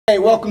Hey,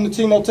 welcome to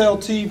Timoteo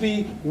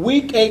TV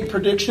Week 8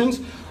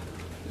 predictions.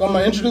 I'm going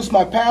to introduce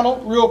my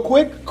panel real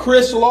quick.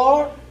 Chris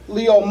Law,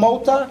 Leo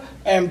Mota,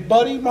 and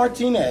Buddy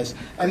Martinez.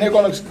 And they're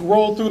going to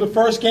roll through the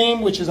first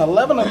game, which is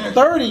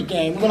 11:30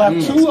 game. We're going to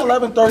have two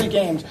 11:30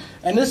 games.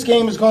 And this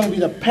game is going to be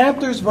the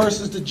Panthers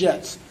versus the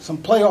Jets. Some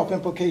playoff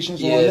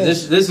implications on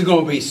this. This is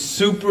going to be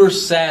Super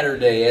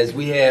Saturday, as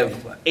we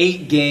have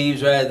 8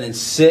 games rather than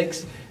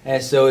 6.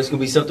 And so it's going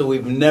to be something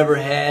we've never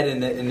had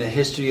in the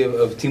history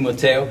of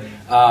Timoteo.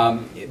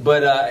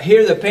 But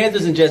here, the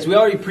Panthers and Jets, we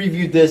already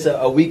previewed this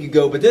a week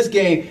ago, but this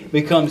game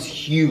becomes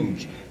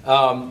huge.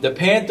 The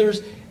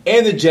Panthers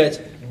and the Jets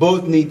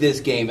both need this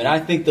game. And I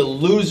think the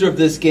loser of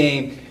this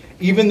game,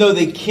 even though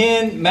they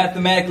can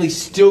mathematically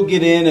still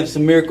get in if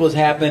some miracles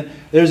happen,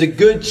 there's a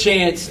good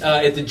chance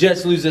if the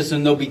Jets lose this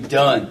one, they'll be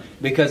done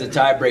because of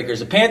tiebreakers.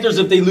 The Panthers,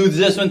 if they lose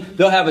this one,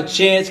 they'll have a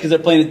chance because they're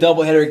playing a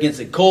doubleheader against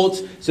the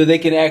Colts, so they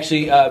can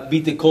actually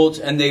beat the Colts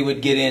and they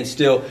would get in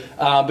still.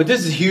 But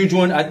this is a huge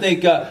one. I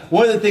think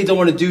one of the things I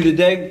want to do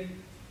today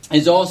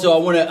is also I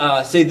want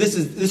to say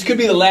this could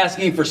be the last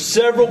game for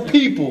several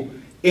people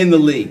in the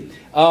league.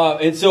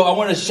 And so I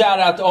want to shout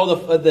out to all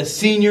the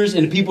seniors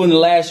and the people in the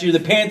last year. The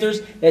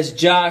Panthers, that's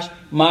Josh,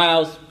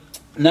 Miles,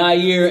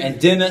 Nair, and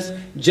Dennis.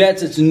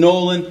 Jets, it's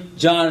Nolan,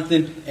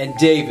 Jonathan, and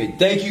David.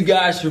 Thank you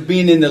guys for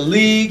being in the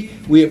league.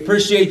 We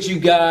appreciate you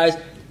guys.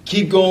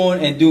 Keep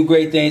going and do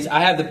great things. I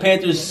have the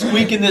Panthers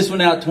squeaking this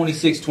one out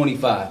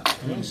 26-25.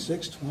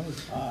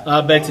 26-25.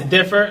 I beg to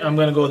differ. I'm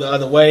going to go the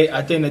other way.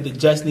 I think that the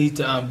Jets need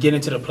to get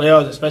into the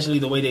playoffs, especially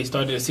the way they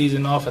started the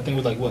season off. I think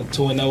it was like,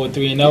 2-0 or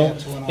 3-0.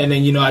 Yeah, and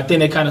then, I think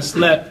they kind of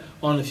slept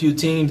on a few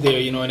teams there,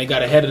 and they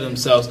got ahead of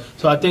themselves.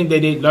 So I think they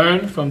did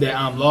learn from their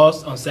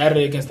loss on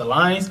Saturday against the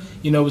Lions.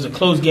 It was a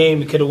close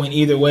game. It could have went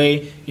either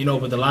way,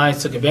 but the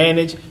Lions took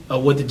advantage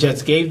of what the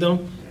Jets gave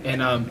them,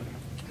 and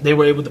they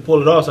were able to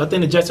pull it off. So I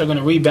think the Jets are going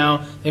to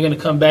rebound. They're going to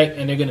come back,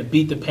 and they're going to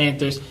beat the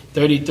Panthers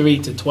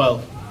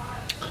 33-12.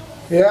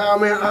 Yeah, I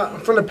mean,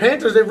 from the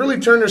Panthers, they really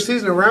turned their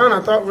season around. I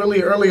thought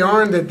really early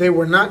on that they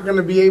were not going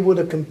to be able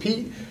to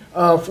compete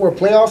for a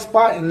playoff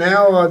spot, and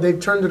now they've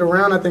turned it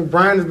around. I think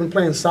Brian has been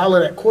playing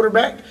solid at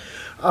quarterback,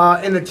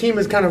 and the team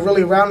is kind of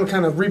really around,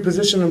 kind of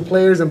repositioning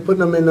players and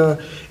putting them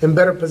in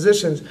better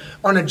positions.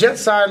 On the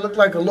Jets side, it looked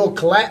like a little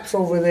collapse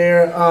over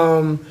there,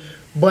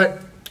 but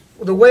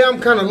the way I'm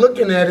kind of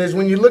looking at it is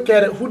when you look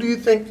at it, who do you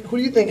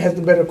think has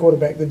the better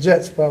quarterback? The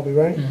Jets, probably,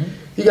 right? Mm-hmm.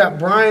 You got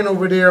Brian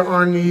over there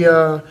on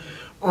the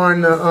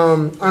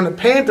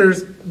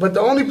Panthers, but the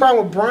only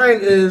problem with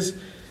Brian is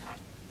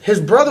his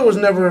brother was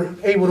never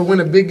able to win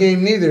a big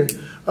game neither.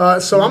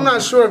 So I'm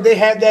not sure if they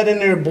had that in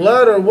their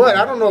blood or what.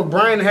 I don't know if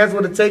Brian has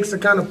what it takes to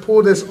kind of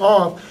pull this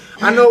off.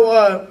 I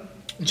know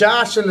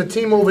Josh and the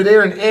team over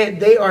there and Ant,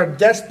 they are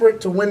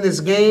desperate to win this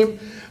game,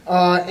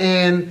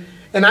 and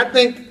I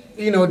think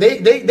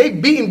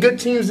they've beaten good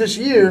teams this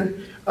year.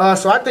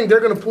 So I think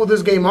they're going to pull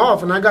this game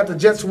off, and I got the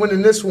Jets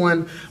winning this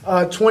one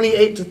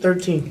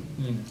 28-13.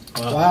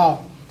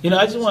 Wow.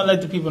 I just want to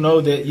let the people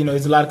know that,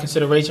 there's a lot of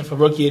consideration for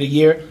Rookie of the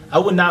Year. I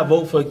would not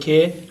vote for a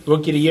kid.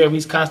 Rookie of the Year,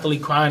 he's constantly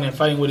crying and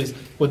fighting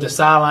with the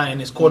sideline and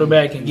his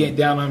quarterback and getting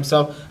down on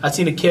himself. I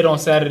seen a kid on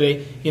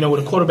Saturday, with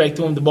a quarterback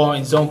threw him the ball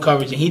in zone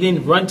coverage, and he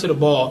didn't run to the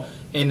ball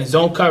in the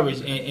zone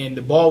coverage, and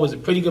the ball was a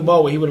pretty good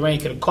ball where he would have ran, he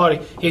could have caught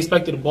it. He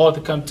expected the ball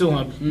to come to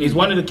him. He's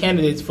one of the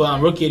candidates for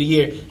Rookie of the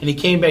Year, and he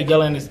came back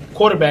yelling at his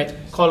quarterback,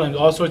 calling him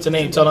all sorts of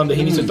names, telling him that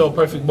he needs to throw a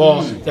perfect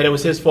ball, that it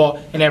was his fault.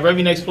 And at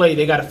every next play,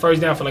 they got a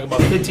first down for like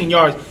about 15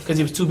 yards because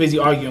he was too busy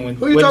arguing with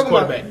his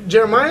quarterback. About?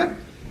 Jeremiah?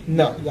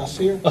 No. Y'all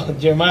see her?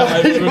 Jeremiah.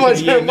 Y'all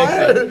see her?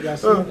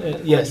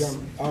 Yes.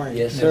 All right.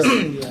 Yes, sir.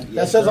 Yeah.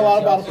 That says a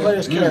lot about a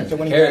player's character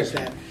when he does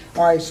that.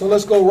 All right, so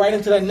let's go right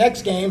into the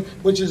next game,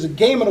 which is a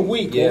game of the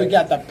week. Where we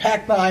got the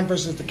Pac-9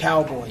 versus the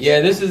Cowboys.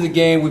 Yeah, this is the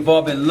game we've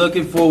all been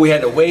looking for. We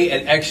had to wait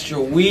an extra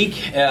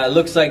week.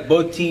 Looks like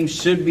both teams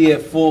should be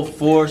at full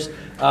force.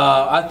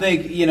 I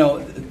think,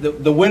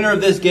 the winner of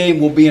this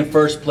game will be in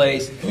first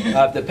place.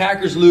 If the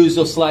Packers lose,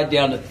 they'll slide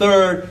down to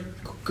third.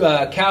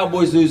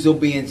 Cowboys lose, they'll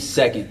be in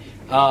second.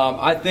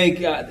 I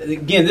think,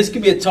 again, this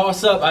could be a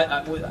toss-up.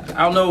 I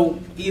don't know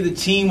either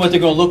team what they're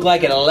going to look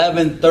like at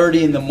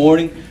 11:30 in the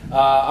morning.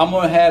 I'm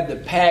going to have the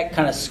Pack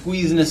kind of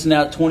squeezing this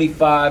now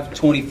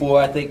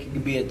 25-24. I think it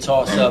could be a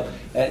toss-up.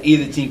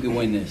 Either team could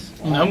win this.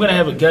 I'm going to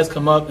have a guest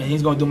come up, and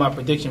he's going to do my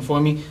prediction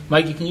for me.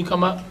 Mikey, can you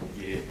come up?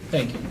 Yeah.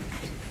 Thank you.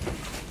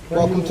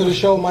 Welcome to the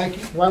show, Mikey.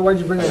 Why'd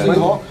you bring that?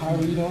 Hawk, how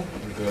are you doing?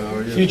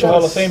 Future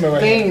Hall of Famer right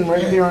Stain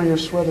right there on your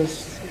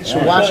sweaters. So,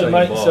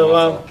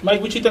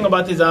 Mike, what you think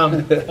about this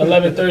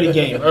 11:30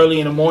 game? Early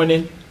in the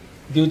morning,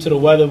 due to the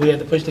weather, we had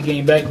to push the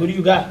game back. Who do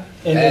you got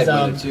in this?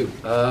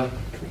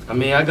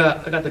 I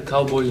got the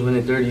Cowboys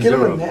winning 30-0. Give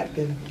him a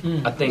napkin.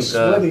 I think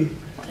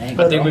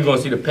we're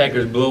gonna see the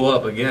Packers blow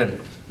up again.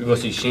 We're gonna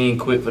see Shane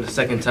quit for the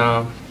second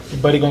time.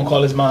 Your buddy gonna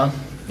call his mom.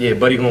 Yeah,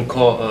 buddy gonna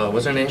call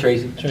what's her name?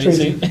 Tracy.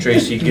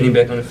 Tracy getting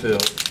back on the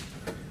field.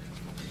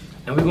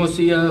 And we're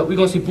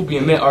gonna see Poopy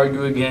and Matt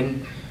argue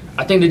again.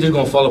 I think they're just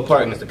going to fall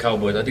apart against the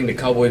Cowboys. I think the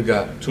Cowboys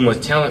got too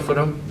much talent for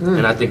them,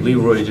 and I think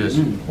Leroy just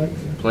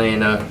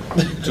playing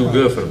too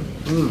good for them.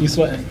 You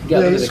sweating?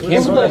 Yeah, Who's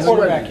Who's the better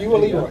quarterback? You or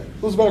Leroy?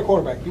 Who's the better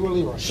quarterback? You or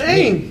Leroy?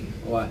 Shane.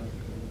 Why?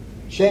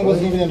 Shane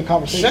wasn't even in the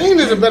conversation. Shane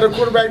is a better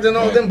quarterback than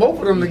both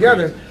of them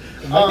together.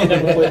 All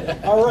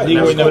right.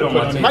 Leroy never put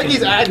on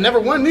Mikey's I never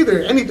won neither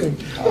anything.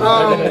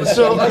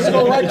 So let's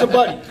go right to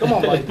Buddy. Come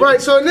on, Buddy. Right,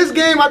 so in this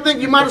game, I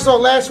think you might have saw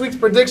last week's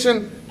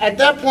prediction. At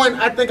that point,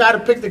 I think I'd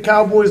have picked the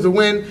Cowboys to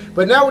win.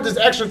 But now with this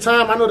extra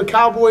time, I know the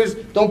Cowboys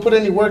don't put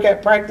any work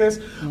at practice.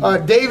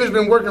 Dave has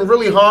been working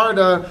really hard.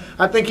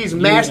 I think he's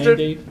mastered.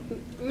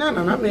 No,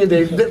 not me and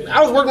Dave.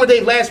 I was working with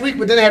Dave last week,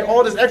 but then I had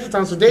all this extra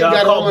time, so Dave got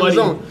it all on his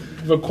own.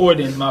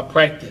 Recording my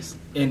practice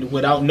and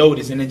without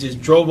notice, and it just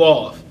drove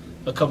off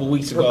a couple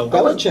weeks ago.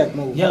 Belichick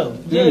move. Yo,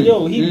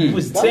 he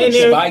was saying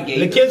there. Spygate.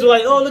 The kids were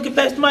like, "Oh, look at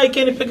Pastor Mike,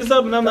 can he pick us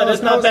up?" And I'm like,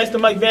 "That's not Pastor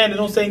Mike Van.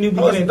 Don't say new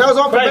beginning." That was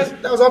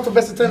all for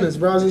best attendance,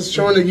 bro. I was just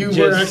showing that you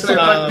were actually.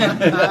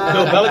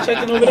 Bill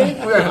Belichick over there.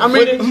 Yeah, I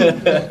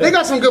mean, they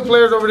got some good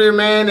players over there,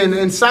 man. And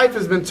Seif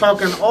has been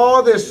talking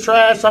all this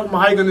trash, talking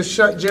about how you're going to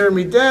shut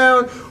Jeremy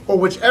down or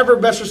whichever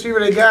best receiver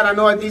they got. I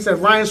know he said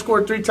Ryan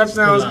scored 3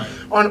 touchdowns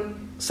on.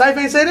 Seif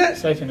ain't say that?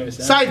 Seif never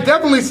said that. Seif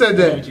definitely said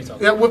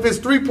that. Yeah, with his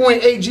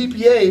 3.8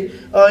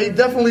 GPA, he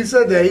definitely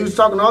said that. He was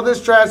talking all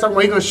this trash, talking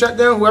about he's going to shut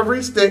down whoever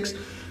he sticks.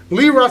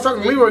 Leroy, I was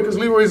talking to Leroy because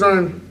Leroy's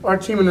on our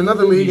team in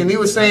another league, and he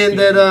was saying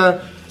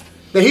that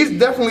he's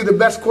definitely the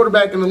best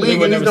quarterback in the league.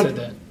 Leroy and he's never gonna,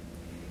 said that.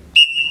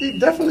 He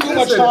definitely Too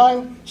much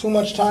time. Too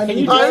much time. Can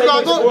you All right,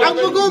 just say I'm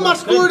going to go with my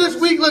score this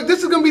week. Look,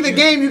 this is going to be the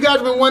game you guys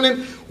have been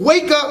wanting.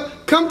 Wake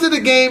up, come to the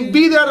game,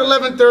 be there at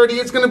 11:30.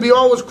 It's going to be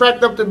always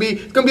cracked up to be.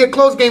 It's going to be a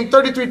close game,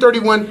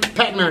 33-31,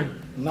 Pat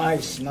Marion.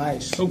 Nice.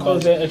 Who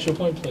calls that extra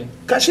point play?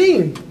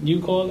 Kashin.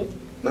 You call it?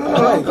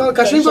 No,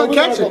 Kashin's going to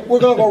catch it. We're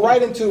going to go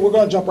right into. We're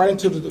going to jump right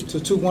into the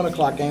 2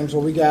 1:00 games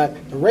where we got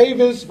the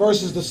Ravens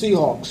versus the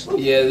Seahawks.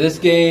 Yeah, this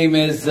game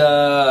is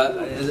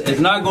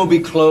not going to be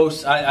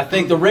close. I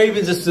think the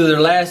Ravens is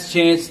their last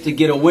chance to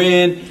get a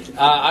win.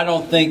 I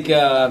don't think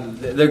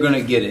they're going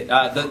to get it.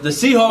 The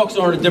Seahawks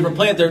are on a different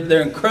planet.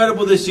 They're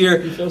incredible this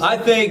year. I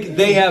think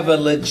they have a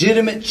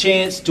legitimate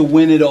chance to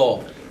win it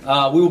all.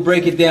 We will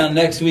break it down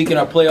next week in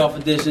our playoff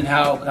edition,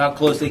 how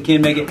close they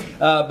can make it.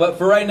 But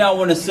for right now, I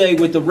want to say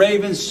with the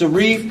Ravens,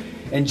 Sharif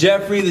and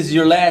Jeffrey, this is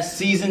your last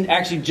season.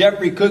 Actually,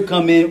 Jeffrey could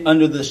come in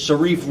under the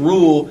Sharif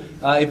rule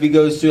if he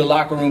goes to a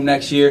locker room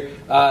next year.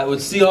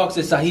 With Seahawks,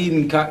 it's Saheed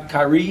and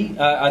Kyrie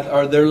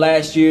are their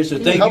last year. So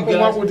thank you help guys.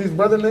 him out with these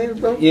brother names,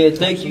 bro. Yeah,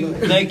 thank you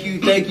for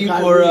making it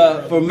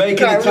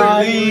to the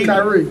league,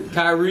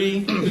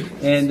 Kyrie,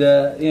 and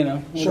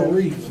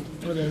Sharif.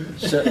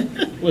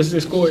 What's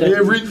the score?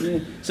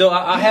 So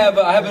I have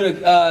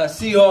it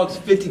Seahawks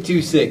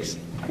 52-6.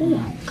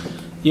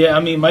 Yeah,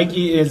 I mean,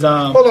 Mikey is.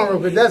 Hold on real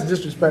quick. That's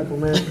disrespectful,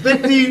 man.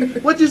 50.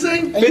 What'd you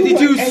say? 52-6.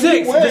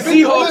 The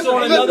Seahawks are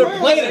on another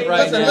planet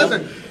right now.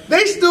 Listen.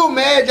 They still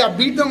mad. Y'all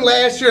beat them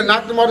last year,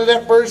 knocked them out of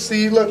that first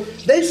seed. Look,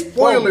 they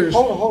spoilers.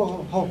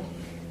 Hold on.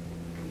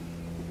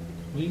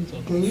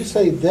 When you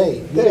say they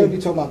gotta be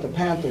talking about the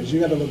Panthers.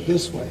 You got to look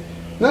this way.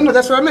 No,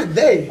 that's what I meant.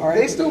 They. All right.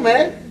 They still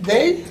mad.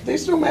 They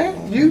still mad.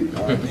 You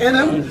and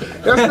them.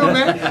 They're still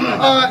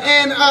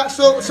mad.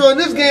 So in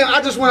this game,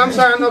 I'm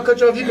sorry, I know I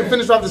cut you off. You can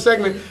finish off the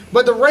segment.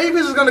 But the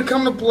Ravens is going to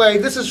come to play.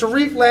 This is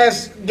Sharif's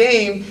last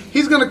game.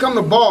 He's going to come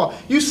to ball.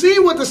 You see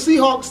what the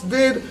Seahawks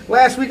did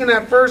last week in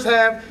that first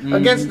half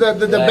against the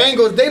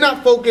Bengals. They're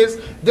not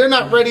focused. They're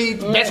not ready.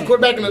 Best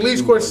quarterback in the league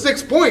scored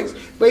 6 points.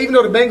 But even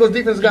though the Bengals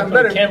defense has gotten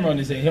better, camera on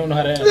his head. He don't know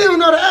how to act. They don't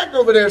know how to act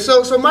over there.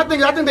 So my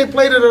thing, I think they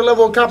played at their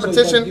level of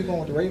competition. So you going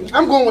with the Ravens?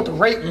 I'm going with the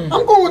Ravens.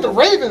 I'm going with the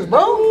Ravens,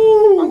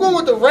 bro. I'm going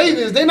with the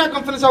Ravens. They're not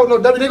going to finish out with no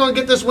W. They're going to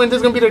get this win. This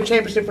is going to be their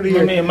championship for the year.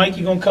 My man,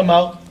 Mikey going to come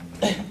out,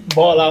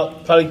 ball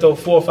out, probably throw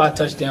 4 or 5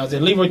 touchdowns.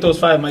 If Leroy throws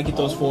 5, Mikey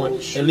throws 4.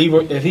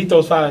 If he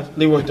throws 5,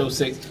 Leroy throws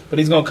 6. But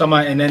he's going to come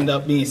out and end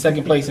up being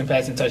second place in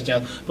passing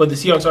touchdowns. But the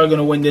Seahawks are going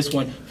to win this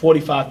one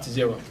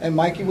 45-0. And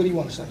Mikey, what do you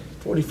want to say?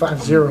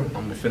 45-0. I'm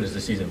gonna finish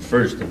the season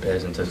first in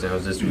passing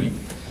touchdowns this week.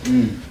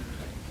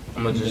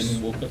 I'm gonna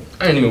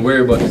I ain't even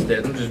worry about the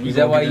stats. Is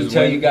that why you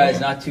tell you guys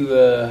not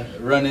to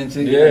run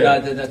into,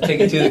 not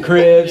take it to the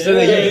crib so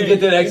that you can get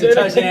that extra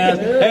touchdowns?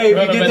 Hey,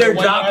 if you get there,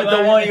 drop at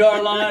the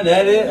 1-yard line.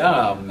 That it?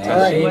 Oh man! All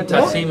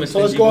right. So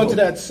let's go into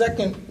that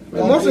second.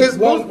 Most of his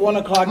 1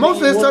 o'clock.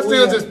 Most of his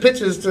touchdowns is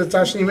pitches to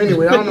Tashim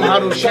anyway. I don't know how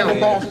those count.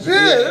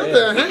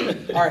 Yeah.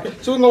 All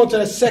right. So we're going to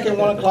the second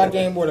 1 o'clock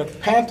game where the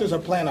Panthers are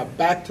playing a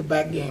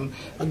back-to-back game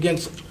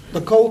against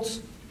the Colts.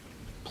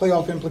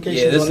 Playoff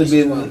implications. Yeah, this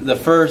will be the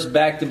first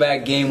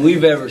back-to-back game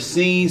we've ever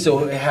seen,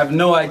 so I have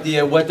no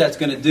idea what that's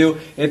going to do.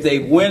 If they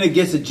win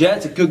against the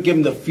Jets, it could give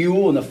them the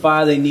fuel and the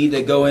fire they need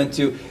to go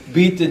into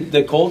beat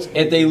the Colts.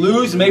 If they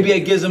lose, maybe it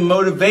gives them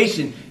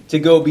motivation to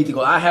go beat the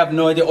Colts. I have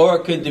no idea. Or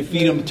it could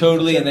defeat them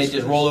totally and they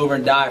just roll over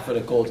and die for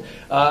the Colts.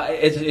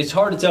 It's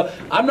hard to tell.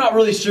 I'm not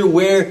really sure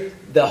where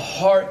the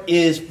heart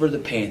is for the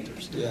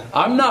Panthers. Yeah.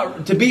 I'm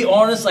not, to be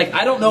honest,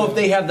 I don't know if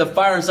they have the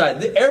fire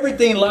inside.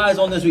 Everything lies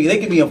on this week. They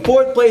could be in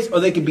 4th place or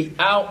they could be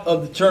out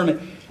of the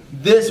tournament.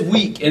 this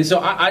week, and so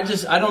I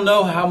don't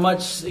know how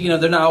much,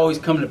 they're not always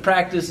coming to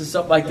practice and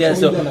stuff like that.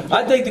 So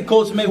I think the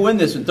Colts may win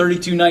this one,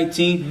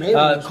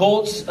 32-19.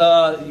 Colts,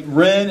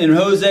 Ren and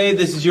Jose,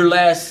 this is your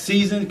last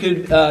season.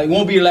 It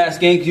won't be your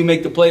last game because you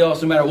make the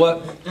playoffs no matter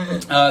what.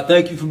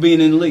 Thank you for being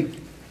in the league.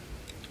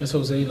 That's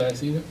Jose last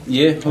season?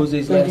 Yeah,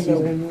 Jose's last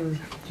season.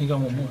 He got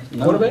one more.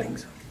 No, Quarterback?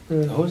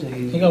 Jose,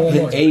 he got one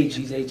more.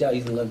 He's aged out.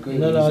 He's in 11th grade.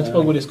 No, I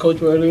spoke with his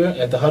coach earlier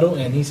at the huddle,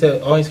 and he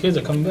said all his kids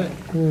are coming back.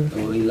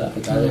 Oh, he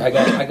left. I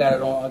got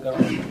it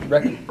on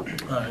record.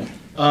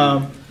 All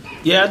right.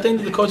 Yeah, I think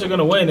that the Colts are going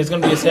to win. It's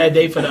going to be a sad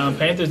day for the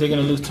Panthers. They're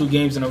going to lose 2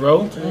 games in a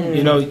row.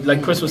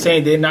 Like Chris was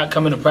saying, they're not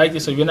coming to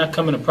practice. So if you're not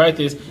coming to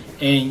practice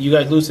and you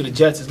guys lose to the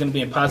Jets, it's going to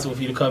be impossible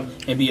for you to come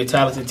and be a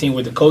talented team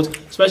with the Colts,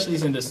 especially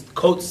since the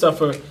Colts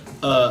suffer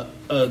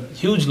a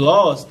huge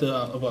loss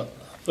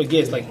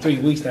it's like 3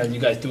 weeks now. You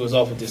guys threw us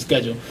off with this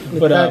schedule,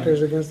 but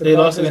they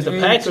lost against the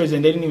Packers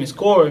and they didn't even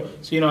score.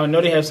 So I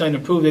know they have something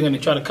to prove. They're going to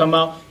try to come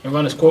out and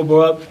run a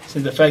scoreboard up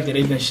since the fact that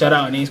they've been shut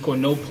out and they ain't scored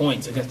no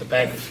points against the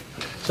Packers.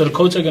 So the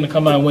Colts are going to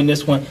come out and win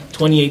this one,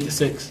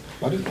 28-6.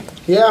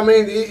 Yeah, I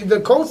mean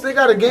the Colts, they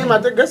got a game. I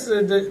guess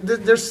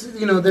their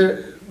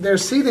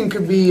seeding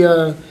could be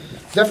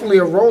definitely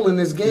a role in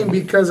this game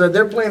because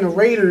they're playing the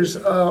Raiders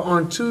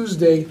on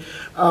Tuesday,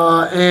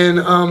 and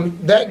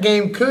that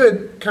game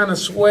could kind of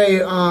sway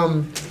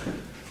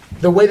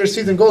the way their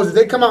season goes. If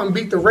they come out and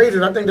beat the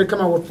Raiders, I think they come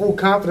out with full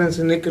confidence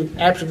and they could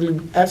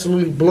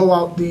absolutely blow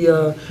out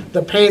the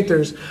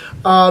Panthers.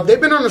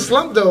 They've been on a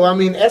slump though. I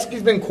mean,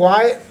 Esky's been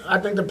quiet. I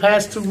think the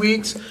past 2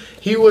 weeks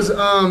he was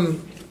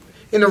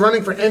in the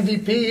running for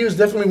MVP. He was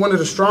definitely one of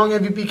the strong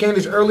MVP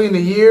candidates early in the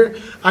year.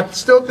 I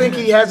still think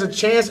he has a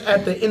chance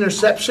at the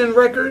interception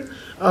record.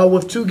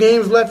 With 2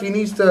 games left, he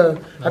needs to,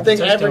 not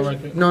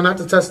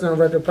the touchdown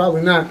record,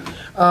 probably not.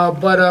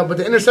 But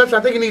the interception,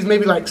 I think he needs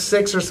maybe like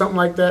 6 or something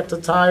like that to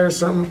tie or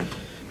something.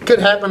 Could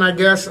happen, I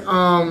guess.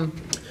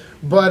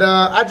 But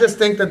I just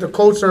think that the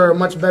Colts are a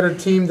much better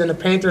team than the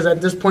Panthers at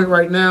this point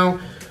right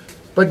now.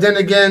 But then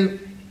again,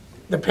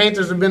 the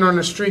Panthers have been on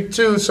a streak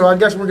too, so I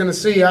guess we're going to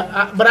see.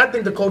 But I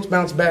think the Colts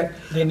bounce back.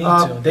 They need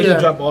to. They can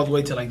drop all the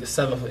way to like the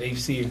 7th or 8th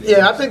seed.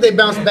 Yeah, I think they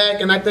bounce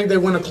back, and I think they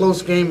win a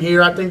close game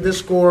here. I think this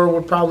score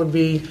would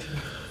probably be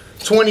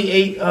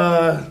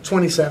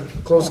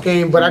 28-27. Close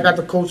game, but I got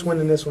the Colts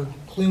winning this one.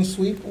 Clean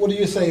sweep. What do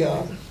you say?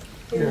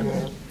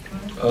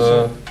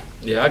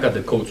 Yeah, I got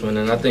the Colts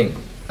winning. I think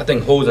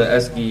Hose and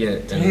Esky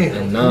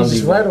and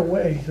Namdi right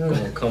away.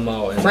 Gonna come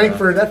out and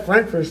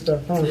Frankfurt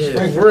stuff. Huh?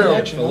 Yeah,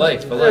 real for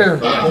life.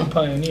 Them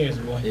Pioneers,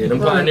 boy. Yeah, them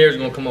Pioneers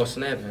gonna come out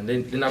snapping.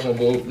 They're not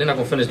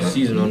gonna finish the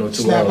season on no 2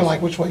 snapping hours.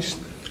 like which way?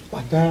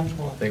 Like that?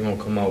 They're gonna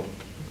come out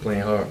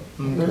playing hard.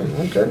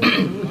 Okay.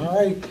 All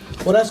right.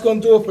 Well, that's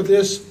gonna do it for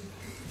this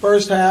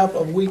first half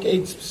of Week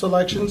 8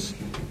 selections.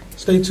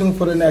 Stay tuned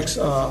for the next